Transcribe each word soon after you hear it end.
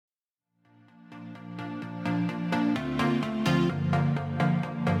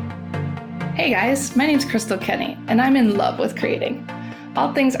Hey guys, my name's Crystal Kenny, and I'm in love with creating.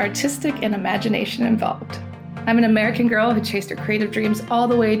 All things artistic and imagination involved. I'm an American girl who chased her creative dreams all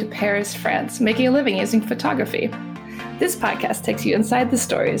the way to Paris, France, making a living using photography. This podcast takes you inside the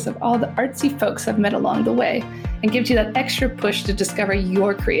stories of all the artsy folks I've met along the way and gives you that extra push to discover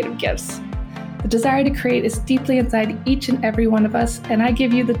your creative gifts. The desire to create is deeply inside each and every one of us, and I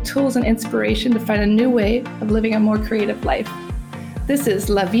give you the tools and inspiration to find a new way of living a more creative life. This is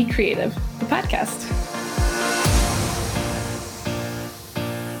La Vie Creative, the podcast.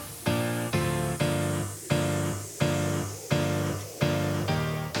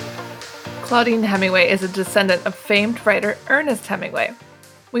 Claudine Hemingway is a descendant of famed writer Ernest Hemingway.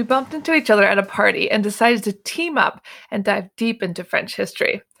 We bumped into each other at a party and decided to team up and dive deep into French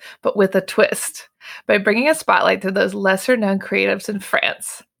history, but with a twist, by bringing a spotlight to those lesser-known creatives in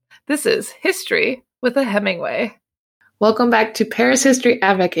France. This is History with a Hemingway. Welcome back to Paris History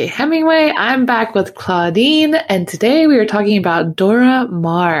Avec a Hemingway. I'm back with Claudine, and today we are talking about Dora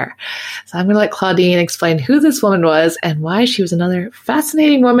Maar. So I'm going to let Claudine explain who this woman was and why she was another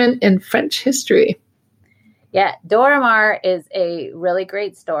fascinating woman in French history. Yeah, Dora Maar is a really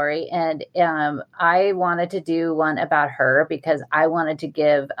great story, and I wanted to do one about her because I wanted to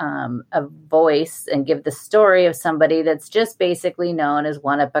give a voice and give the story of somebody that's just basically known as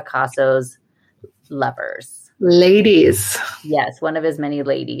one of Picasso's lovers. Ladies. Yes, one of his many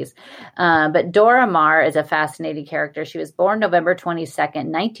ladies. But Dora Maar is a fascinating character. She was born November 22nd,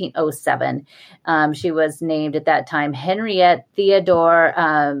 1907. She was named at that time Henriette Theodore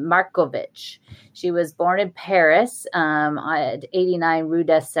Markovitch. She was born in Paris at 89 Rue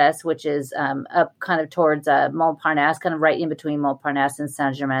d'Assas, which is up kind of towards Montparnasse, kind of right in between Montparnasse and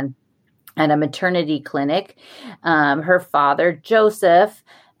Saint-Germain, and a maternity clinic. Her father, Joseph,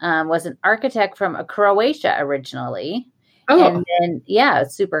 was an architect from Croatia originally. Oh. And then, yeah,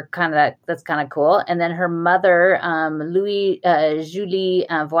 super kind of that's kind of cool. And then her mother, Julie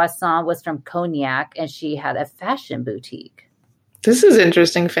Voisin, was from Cognac, and she had a fashion boutique. This is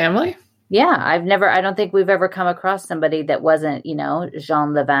interesting family. Yeah, I don't think we've ever come across somebody that wasn't,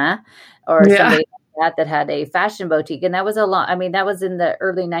 Jean Levin or somebody like that had a fashion boutique. And that was that was in the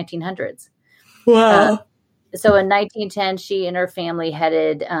early 1900s. Wow. So in 1910, she and her family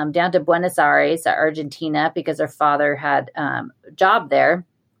headed down to Buenos Aires, Argentina, because her father had a job there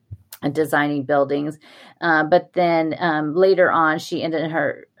designing buildings. But then later on,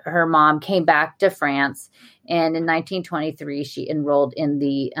 her mom came back to France. And in 1923, she enrolled in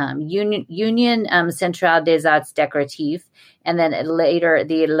the Union Centrale des Arts Décoratifs, and then later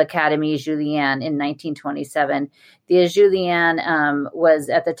the L'Académie Julienne in 1927. The Julienne was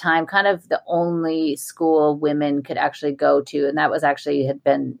at the time kind of the only school women could actually go to, and that was had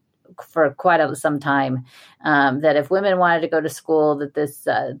been for quite some time. That if women wanted to go to school, that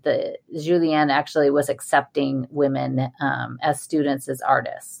the Julienne actually was accepting women as students as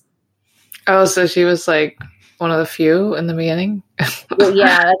artists. Oh, so she was like one of the few in the beginning?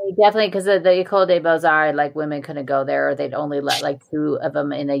 Yeah, definitely, because the École des Beaux-Arts, like women couldn't go there, or they'd only let like 2 of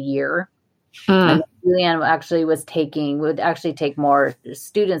them in a year. And Julianne would actually take more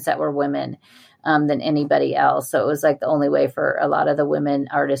students that were women than anybody else. So it was like the only way for a lot of the women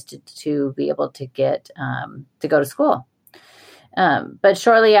artists to be able to get to go to school. But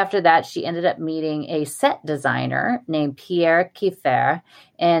shortly after that, she ended up meeting a set designer named Pierre Kieffer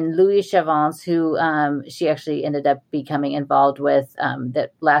and Louis Chavance, who she actually ended up becoming involved with,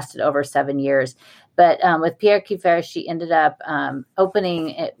 that lasted over 7 years. But with Pierre Kieffer, she ended up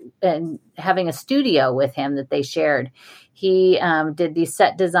opening and having a studio with him that they shared. He did these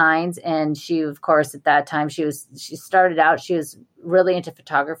set designs, and she, of course, at that time, she was really into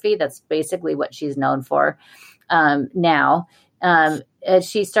photography. That's basically what she's known for now. As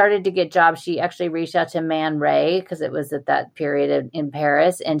she started to get jobs, she actually reached out to Man Ray, because it was at that period in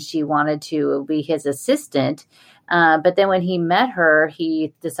Paris, and she wanted to be his assistant. But then when he met her,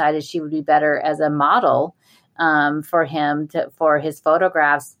 he decided she would be better as a model for him for his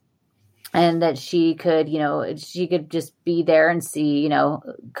photographs, and that she could just be there and see,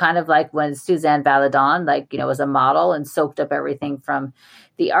 kind of like when Suzanne Valadon, was a model and soaked up everything from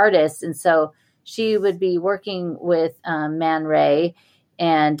the artist. And so she would be working with Man Ray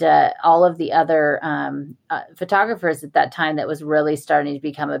and all of the other photographers at that time. That was really starting to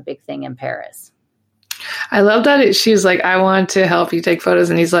become a big thing in Paris. I love that she's like, I want to help you take photos.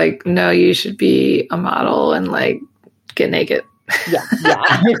 And he's like, no, you should be a model and get naked. Yeah. Yeah,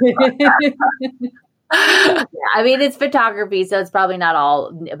 I mean, it's photography, so it's probably not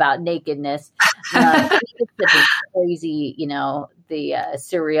all about nakedness. It's such a crazy, the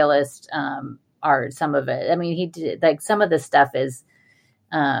surrealist art, some of it. I mean, he did, some of the stuff is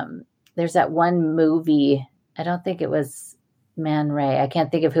there's that one movie. I don't think it was Man Ray. I can't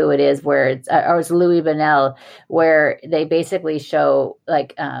think of who it is. Where it's Louis Buñuel, where they basically show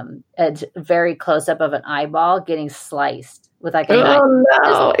like a very close up of an eyeball getting sliced with like a knife. Oh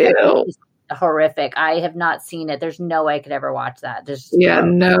no! Ew. Just horrific. I have not seen it. There's no way I could ever watch that.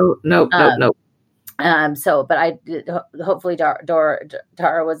 Nope. But I did, hopefully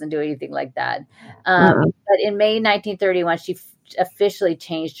Dora wasn't doing anything like that. But in May 1931, she officially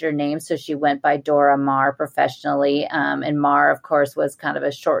changed her name. So she went by Dora Maar professionally. And Maar, of course, was kind of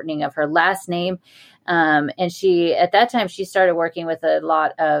a shortening of her last name. And at that time, she started working with a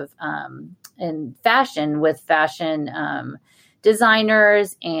lot of, in fashion with fashion,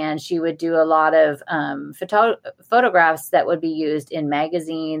 designers, and she would do a lot of photographs that would be used in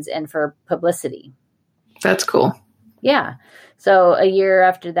magazines and for publicity. That's cool. Yeah. So a year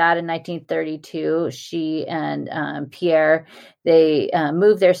after that, in 1932, she and Pierre, they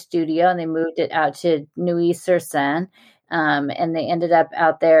moved their studio and they moved it out to Neuilly-sur-Seine. And they ended up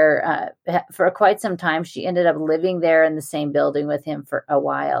out there for quite some time. She ended up living there in the same building with him for a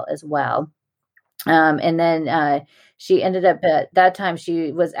while as well. And then she ended up at that time,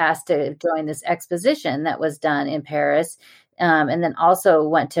 she was asked to join this exposition that was done in Paris, and then also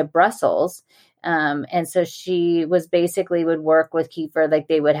went to Brussels. And so she was basically would work with Kiefer, like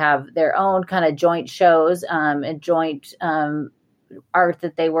they would have their own kind of joint shows and joint art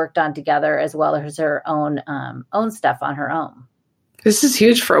that they worked on together, as well as her own stuff on her own. This is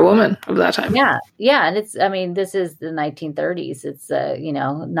huge for a woman of that time. Yeah. And this is the 1930s.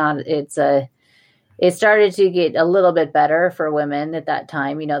 It started to get a little bit better for women at that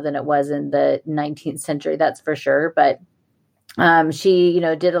time, than it was in the 19th century. That's for sure. But she,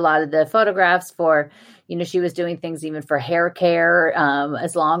 did a lot of the photographs for, she was doing things even for hair care,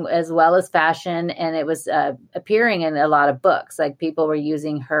 as well as fashion. And it was appearing in a lot of books. Like people were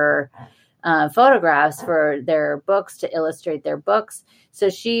using her photographs for their books to illustrate their books.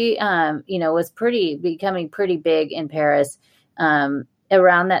 So she, was becoming pretty big in Paris.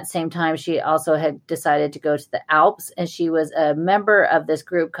 Around that same time, she also had decided to go to the Alps, and she was a member of this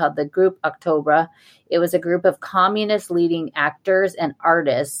group called the Group Octobre. It was a group of communist leading actors and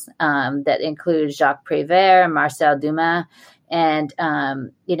artists that include Jacques Prévert, Marcel Dumas. And,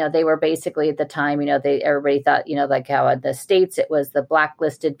 they were basically at the time, everybody thought, like how in the States, it was the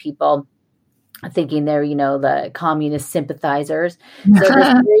blacklisted people, thinking they're, the communist sympathizers. So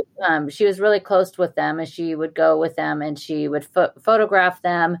this group, she was really close with them, and she would go with them and she would photograph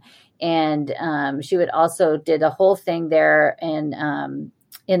them. And she would also did a whole thing there in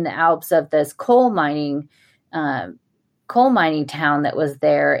the Alps of this coal mining town that was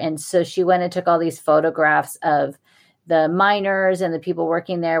there. And so she went and took all these photographs of the miners and the people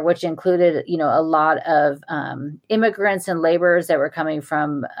working there, which included, a lot of immigrants and laborers that were coming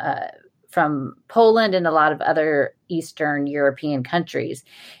from Poland and a lot of other Eastern European countries.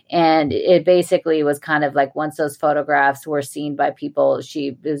 And it basically was kind of like, once those photographs were seen by people,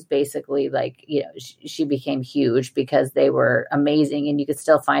 she was basically like, she became huge because they were amazing, and you could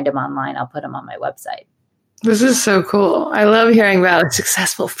still find them online. I'll put them on my website. This is so cool. I love hearing about a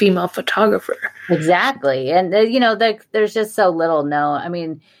successful female photographer. Exactly. And, there's just so little known. I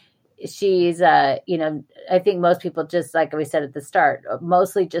mean, she's, I think most people, just like we said at the start,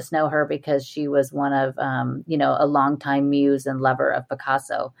 mostly just know her because she was one of, a longtime muse and lover of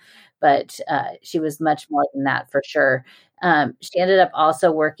Picasso. But she was much more than that, for sure. She ended up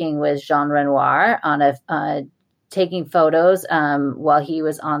also working with Jean Renoir on taking photos while he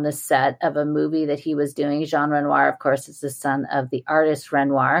was on the set of a movie that he was doing. Jean Renoir, of course, is the son of the artist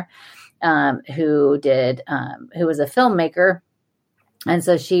Renoir, who was a filmmaker. And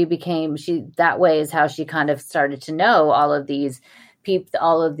so that way is how she kind of started to know all of these people,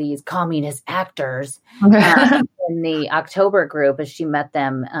 all of these communist actors in the October group, as she met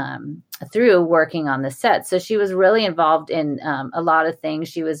them through working on the set. So she was really involved in a lot of things.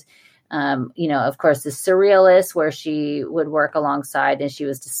 She was, of course, the surrealist, where she would work alongside, and she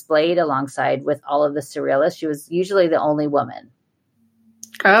was displayed alongside with all of the surrealists. She was usually the only woman.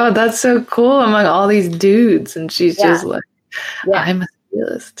 Oh, that's so cool among all these dudes. And she's just like, I'm a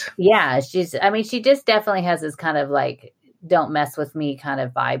surrealist. Yeah, she just definitely has this kind of like, don't mess with me kind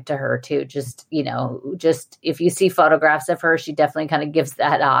of vibe to her too. Just if you see photographs of her, she definitely kind of gives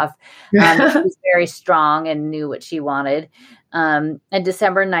that off. She was very strong and knew what she wanted. In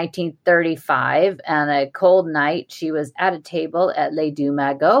December 1935, on a cold night, she was at a table at Les Deux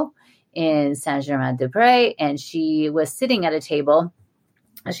Magots in Saint-Germain-des-Prés, and she was sitting at a table.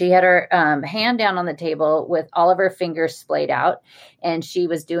 She had her hand down on the table with all of her fingers splayed out, and she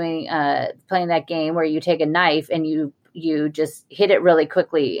was playing that game where you take a knife and you just hit it really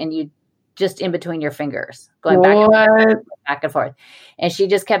quickly, and you just in between your fingers, going back and forth. And she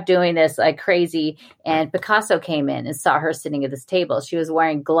just kept doing this like crazy. And Picasso came in and saw her sitting at this table. She was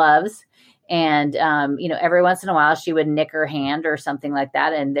wearing gloves. And, every once in a while she would nick her hand or something like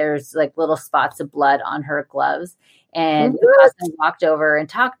that. And there's like little spots of blood on her gloves. And Picasso walked over and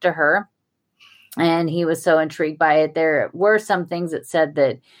talked to her. And he was so intrigued by it. There were some things that said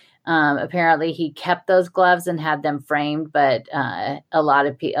that apparently he kept those gloves and had them framed. But a lot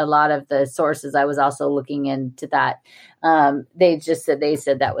of the sources, I was also looking into that. They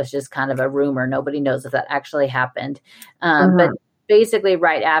said that was just kind of a rumor. Nobody knows if that actually happened. But basically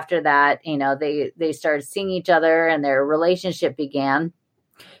right after that, they started seeing each other and their relationship began.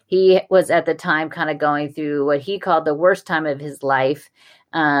 He was at the time kind of going through what he called the worst time of his life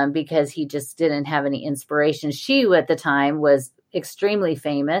because he just didn't have any inspiration. She at the time was extremely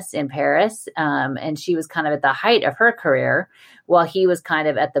famous in Paris and she was kind of at the height of her career while he was kind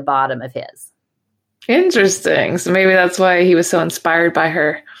of at the bottom of his. Interesting. So maybe that's why he was so inspired by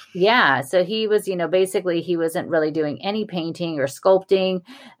her. Yeah. So he was, basically he wasn't really doing any painting or sculpting.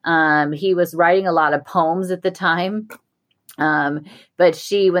 He was writing a lot of poems at the time. But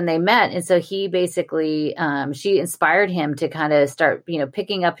when they met, and so he basically, she inspired him to kind of start,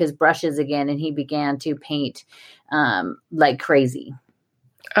 picking up his brushes again. And he began to paint, like crazy.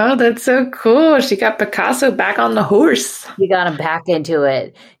 Oh, that's so cool. She got Picasso back on the horse. You got him back into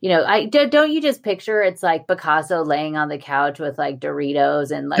it. Don't you just picture it's like Picasso laying on the couch with like Doritos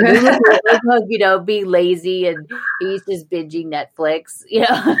and like, be lazy and he's just binging Netflix, It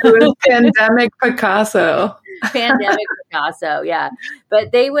was pandemic Picasso. Pandemic Picasso, yeah.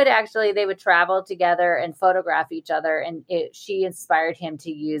 But they would travel together and photograph each other. And she inspired him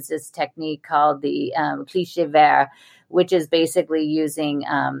to use this technique called the cliché vert, which is basically using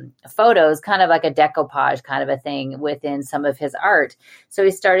photos, kind of like a decoupage kind of a thing within some of his art. So he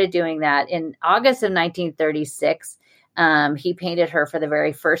started doing that. In August of 1936, he painted her for the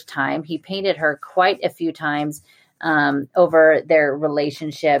very first time. He painted her quite a few times over their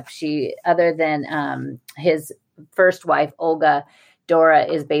relationship. Other than his first wife, Olga, Dora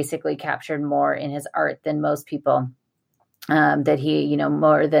is basically captured more in his art than most people, that he,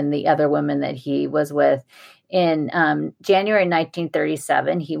 more than the other women that he was with. In January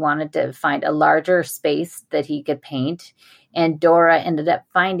 1937, he wanted to find a larger space that he could paint. And Dora ended up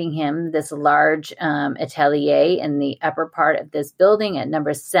finding him this large atelier in the upper part of this building at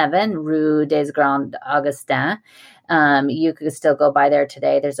number 7, Rue des Grands Augustins. You could still go by there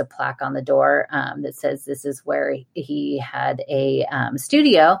today. There's a plaque on the door that says this is where he had a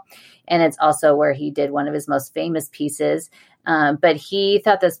studio. And it's also where he did one of his most famous pieces. But he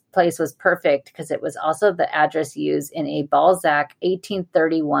thought this place was perfect because it was also the address used in a Balzac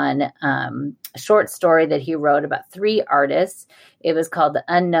 1831 short story that he wrote about 3 artists. It was called The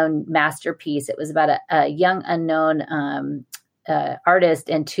Unknown Masterpiece. It was about a young unknown artist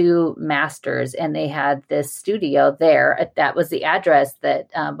and 2 masters, and they had this studio there. That was the address that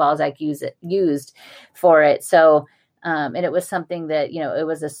Balzac used for it. So and it was something that, it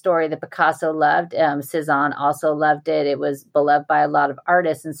was a story that Picasso loved. Cézanne also loved it. It was beloved by a lot of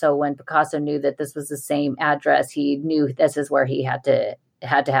artists. And so when Picasso knew that this was the same address, he knew this is where he had to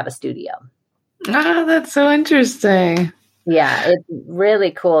have a studio. Oh, that's so interesting. Yeah, it's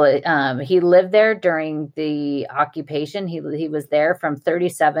really cool. He lived there during the occupation. He was there from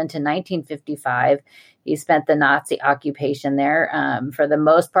 1937 to 1955. He spent the Nazi occupation there. For the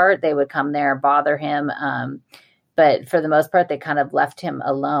most part, they would come there and bother him. But for the most part, they kind of left him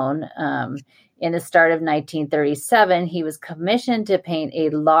alone. In the start of 1937, he was commissioned to paint a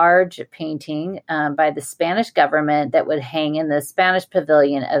large painting by the Spanish government that would hang in the Spanish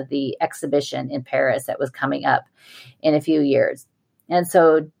pavilion of the exhibition in Paris that was coming up in a few years. And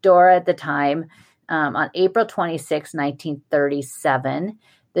so Dora at the time, on April 26, 1937,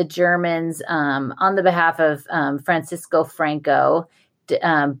 the Germans, on the behalf of Francisco Franco,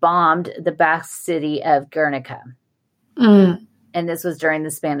 bombed the Basque city of Guernica. And this was during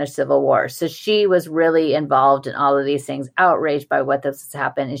the Spanish Civil War. So she was really involved in all of these things, outraged by what this has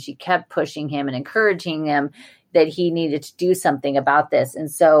happened. And she kept pushing him and encouraging him that he needed to do something about this.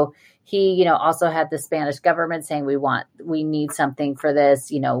 And so he, also had the Spanish government saying, we need something for this,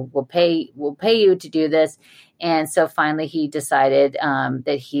 we'll pay you to do this. And so finally he decided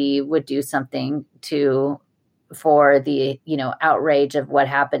that he would do something for the, outrage of what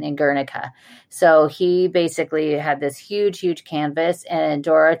happened in Guernica. So he basically had this huge canvas, and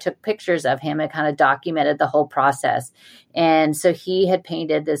Dora took pictures of him and kind of documented the whole process. And so he had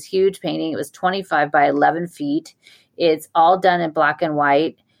painted this huge painting. It was 25 by 11 feet. It's all done in black and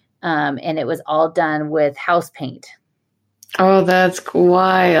white. And it was all done with house paint. Oh, that's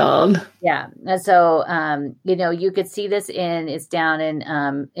wild. Yeah. And so, you could see this it's down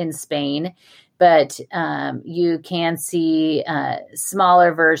in Spain, but you can see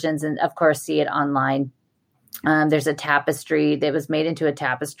smaller versions and, of course, see it online. There's a tapestry that was made into a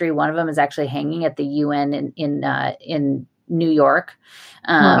tapestry. One of them is actually hanging at the UN in New York.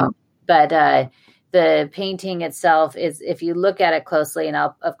 Wow. But the painting itself is, if you look at it closely, and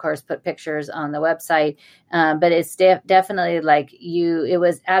I'll of course put pictures on the website, but it's definitely like it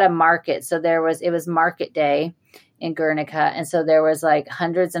was at a market. So it was market day in Guernica. And so there was like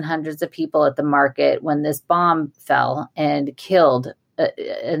hundreds and hundreds of people at the market when this bomb fell and killed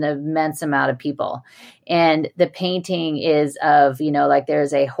an immense amount of people. And the painting is of, like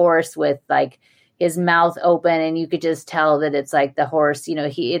there's a horse with like his mouth open, and you could just tell that it's like the horse,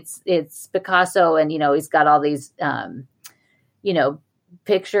 it's Picasso, and, he's got all these,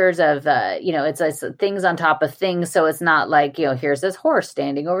 pictures of, it's like things on top of things. So it's not like, here's this horse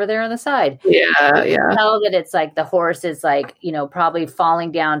standing over there on the side. Yeah. You can tell that it's like the horse is like, probably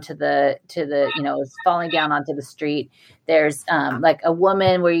falling down it's falling down onto the street. There's like a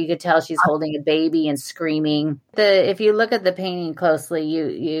woman where you could tell she's holding a baby and screaming. If you look at the painting closely,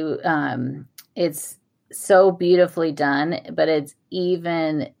 it's so beautifully done, but it's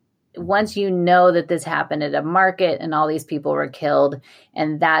even once you know that this happened at a market and all these people were killed,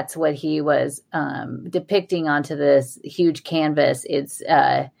 and that's what he was depicting onto this huge canvas, it's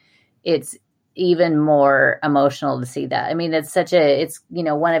even more emotional to see that. I mean, it's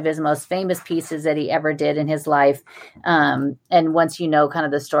one of his most famous pieces that he ever did in his life. And once you know kind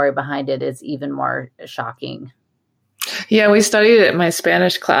of the story behind it, it's even more shocking. Yeah, we studied it in my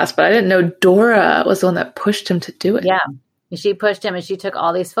Spanish class, but I didn't know Dora was the one that pushed him to do it. Yeah. She pushed him, and she took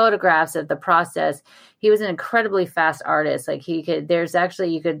all these photographs of the process. He was an incredibly fast artist. Like there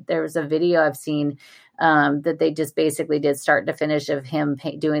was a video I've seen that they just basically did start to finish of him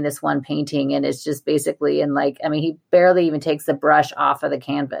doing this one painting. And it's just basically he barely even takes the brush off of the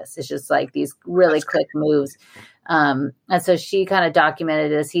canvas. It's just like these really quick moves. And so she kind of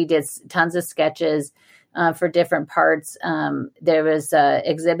documented this. He did tons of sketches for different parts. There was an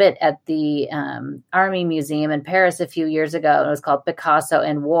exhibit at the Army Museum in Paris a few years ago. It was called Picasso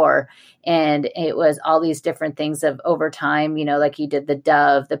and War. And it was all these different things of over time, like he did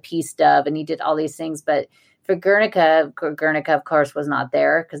the peace dove, and he did all these things. But for Guernica, of course, was not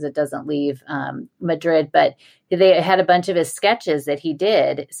there because it doesn't leave Madrid. But they had a bunch of his sketches that he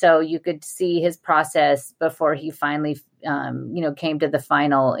did. So you could see his process before he finally, came to the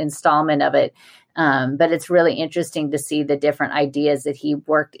final installment of it. But it's really interesting to see the different ideas that he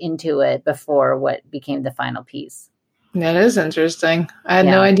worked into it before what became the final piece. That is interesting. I had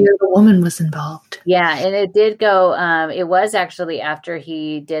no idea the woman was involved. Yeah, and it did go, it was actually after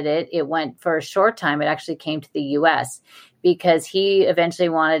he did it, it went for a short time. It actually came to the U.S. because he eventually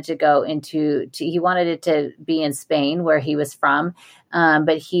wanted to go he wanted it to be in Spain where he was from,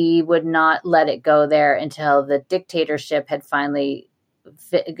 but he would not let it go there until the dictatorship had finally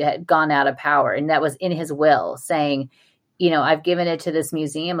had gone out of power. And that was in his will, saying, I've given it to this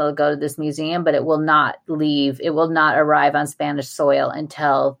museum. It'll go to this museum, but it will not leave. It will not arrive on Spanish soil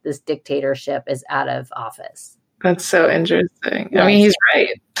until this dictatorship is out of office. That's so interesting. Yes. I mean, he's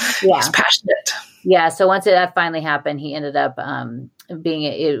right. Yeah. He's passionate. Yeah. So once that finally happened, he ended up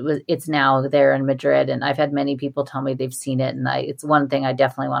it's now there in Madrid. And I've had many people tell me they've seen it. And it's one thing I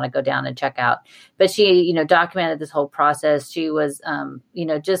definitely want to go down and check out. But she, documented this whole process. She was,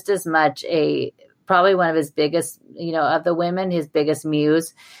 just as much probably one of his biggest, of the women, his biggest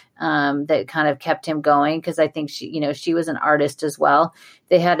muse, that kind of kept him going. Because I think she was an artist as well.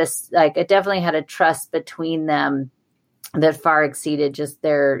 They had it definitely had a trust between them that far exceeded just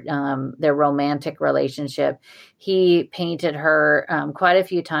their romantic relationship. He painted her quite a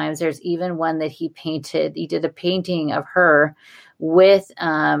few times. There's even one that he did a painting of her with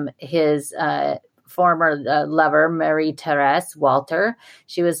his former lover, Marie-Thérèse Walter.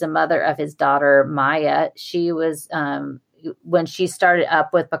 She was the mother of his daughter, Maya. She was, when she started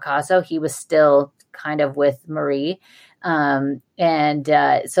up with Picasso, he was still kind of with Marie. So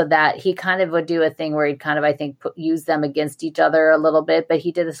that he kind of would do a thing where he'd kind of, I think, use them against each other a little bit. But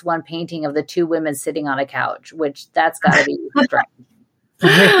he did this one painting of the two women sitting on a couch, which that's got to be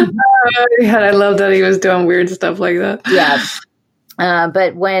strange. Yeah, I love that he was doing weird stuff like that. Yeah.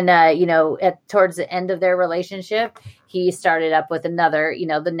 But when, towards the end of their relationship, he started up with another,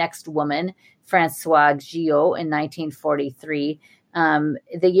 the next woman, Françoise Gillot, in 1943. The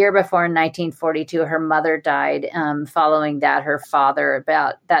year before, in 1942, her mother died. Following that, her father,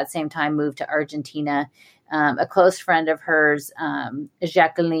 about that same time, moved to Argentina. A close friend of hers,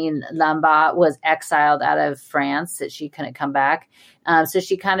 Jacqueline Lambat, was exiled out of France, that she couldn't come back. So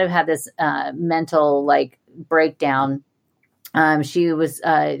she kind of had this mental like breakdown. She was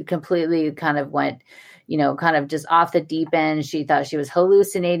completely kind of went, kind of just off the deep end. She thought she was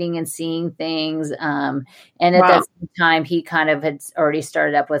hallucinating and seeing things. And at that same time, he kind of had already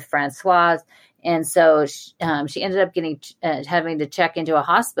started up with Francoise. And so she ended up having to check into a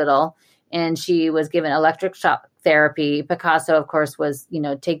hospital, and she was given electric shock therapy. Picasso, of course, was,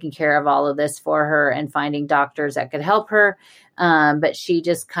 taking care of all of this for her and finding doctors that could help her. But she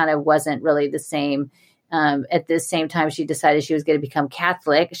just kind of wasn't really the same. At this same time, she decided she was going to become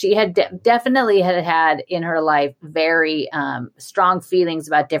Catholic. She had definitely had in her life very strong feelings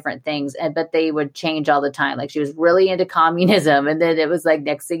about different things, but they would change all the time. Like, she was really into communism, and then it was like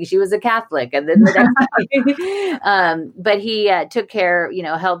next thing she was a Catholic, and then the next thing. But he took care,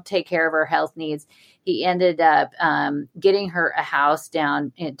 helped take care of her health needs. He ended up getting her a house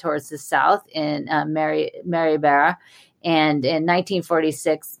down towards the south in Maribera, and in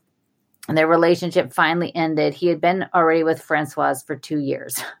 1946. And their relationship finally ended. He had been already with Francoise for 2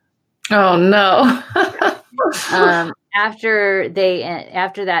 years. Oh no! After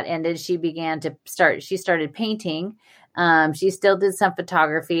that ended, she started painting. She still did some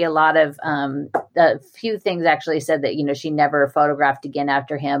photography. A few things actually said that, she never photographed again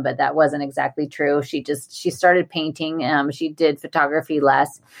after him, but that wasn't exactly true. She started painting. She did photography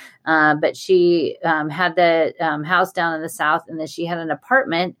less, but she had the house down in the south, and then she had an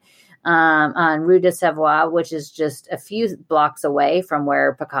apartment on Rue de Savoie, which is just a few blocks away from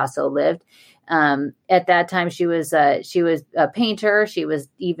where Picasso lived. At that time, she was a painter. She was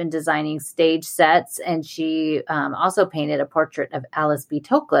even designing stage sets, and she also painted a portrait of Alice B.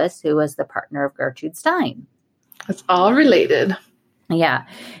 Toklas, who was the partner of Gertrude Stein. It's all related. Yeah.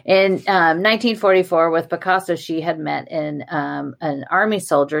 In 1944, with Picasso, she had met an army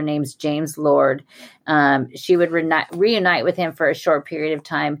soldier named James Lord. She would reunite with him for a short period of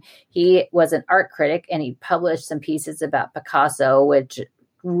time. He was an art critic, and he published some pieces about Picasso, which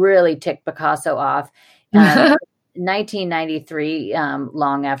really ticked Picasso off. 1993,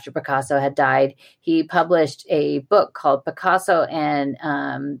 long after Picasso had died, he published a book called Picasso and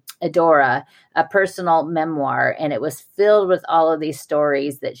Dora, a personal memoir, and it was filled with all of these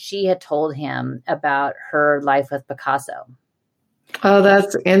stories that she had told him about her life with Picasso. Oh,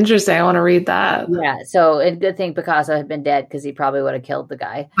 that's interesting. I want to read that. Yeah. So a good thing Picasso had been dead, because he probably would have killed the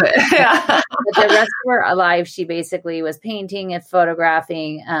guy. But the rest of her life, she basically was painting and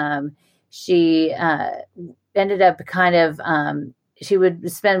photographing. She ended up kind of, she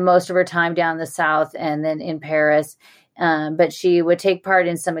would spend most of her time down the south and then in Paris. But she would take part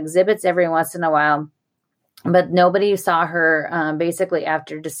in some exhibits every once in a while. But nobody saw her basically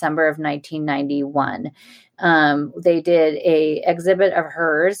after December of 1991. They did a exhibit of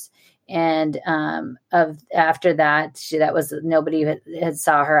hers, and after that, nobody had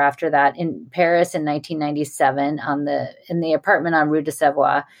saw her after that. In Paris in 1997, in the apartment on Rue de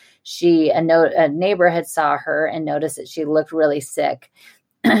Savoie, a neighbor had saw her and noticed that she looked really sick.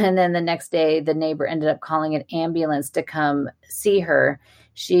 And then the next day, the neighbor ended up calling an ambulance to come see her.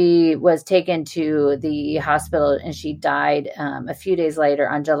 She was taken to the hospital, and she died a few days later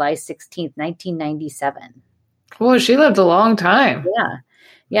on July 16th, 1997. Well, she lived a long time.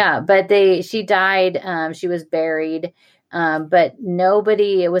 Yeah. But she died. She was buried. But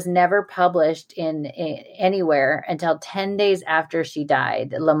it was never published anywhere until 10 days after she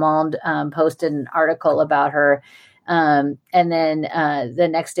died. Le Monde posted an article about her. And then the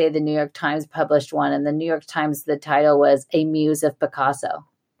next day, the New York Times published one, and the New York Times, the title was A Muse of Picasso.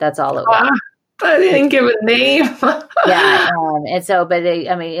 That's all it was. I didn't give a name. Yeah. And so, but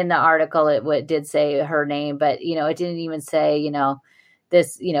in the article, it did say her name, but, it didn't even say,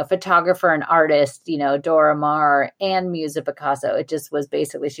 this, photographer and artist, Dora Maar and Muse of Picasso. It just was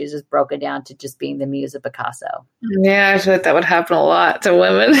basically, she was just broken down to just being the Muse of Picasso. Yeah, I feel like that would happen a lot to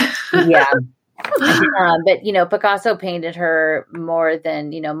women. Yeah. But, Picasso painted her more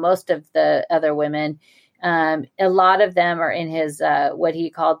than, most of the other women. A lot of them are in his, what he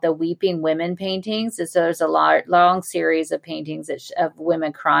called the Weeping Women paintings. And so there's a long series of paintings of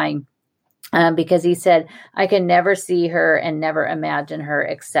women crying. Because he said, I can never see her and never imagine her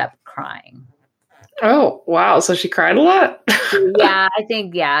except crying. Oh, wow. So she cried a lot? Yeah, I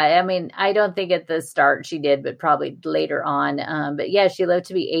think, yeah. I don't think at the start she did, but probably later on. But yeah, she lived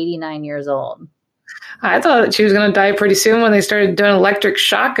to be 89 years old. I thought that she was going to die pretty soon when they started doing electric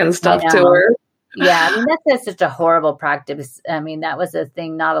shock and stuff to her. Yeah, that's just such a horrible practice. That was a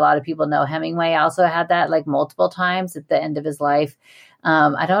thing not a lot of people know. Hemingway also had that like multiple times at the end of his life.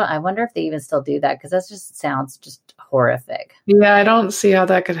 I wonder if they even still do that, because that just sounds just horrific. Yeah, I don't see how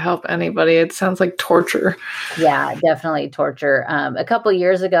that could help anybody. It sounds like torture. Yeah, definitely torture. A couple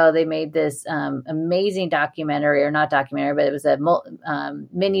years ago, they made this amazing documentary, or not documentary, but it was a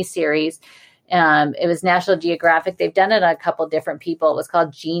mini series. It was National Geographic. They've done it on a couple different people. It was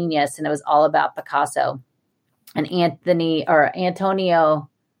called Genius, and it was all about Picasso. And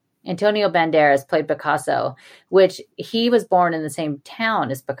Antonio Banderas played Picasso, which he was born in the same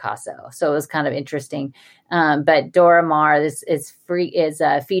town as Picasso. So it was kind of interesting. But Dora Maar is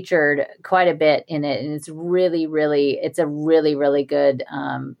featured quite a bit in it. And it's a really, really good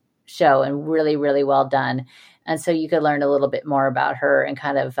show, and really, really well done. And so you could learn a little bit more about her and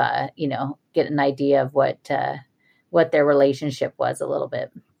kind of, get an idea of what their relationship was a little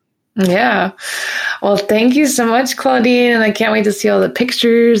bit. Yeah. Well, thank you so much, Claudine. And I can't wait to see all the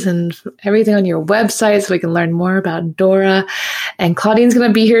pictures and everything on your website so we can learn more about Dora. And Claudine's going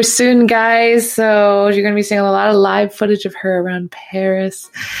to be here soon, guys. So you're going to be seeing a lot of live footage of her around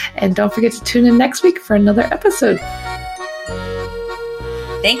Paris. And don't forget to tune in next week for another episode.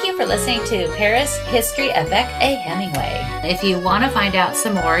 Thank you for listening to Paris History Avec a Hemingway. If you want to find out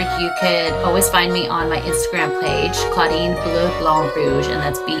some more, you could always find me on my Instagram page, Claudine Bleu Blanc Rouge, and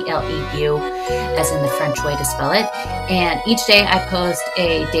that's BLEU, as in the French way to spell it. And each day I post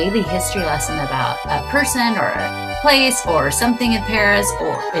a daily history lesson about a person or a place or something in Paris,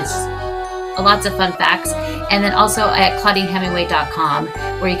 or it's lots of fun facts. And then also at ClaudineHemingway.com,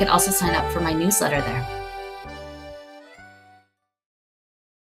 where you can also sign up for my newsletter there.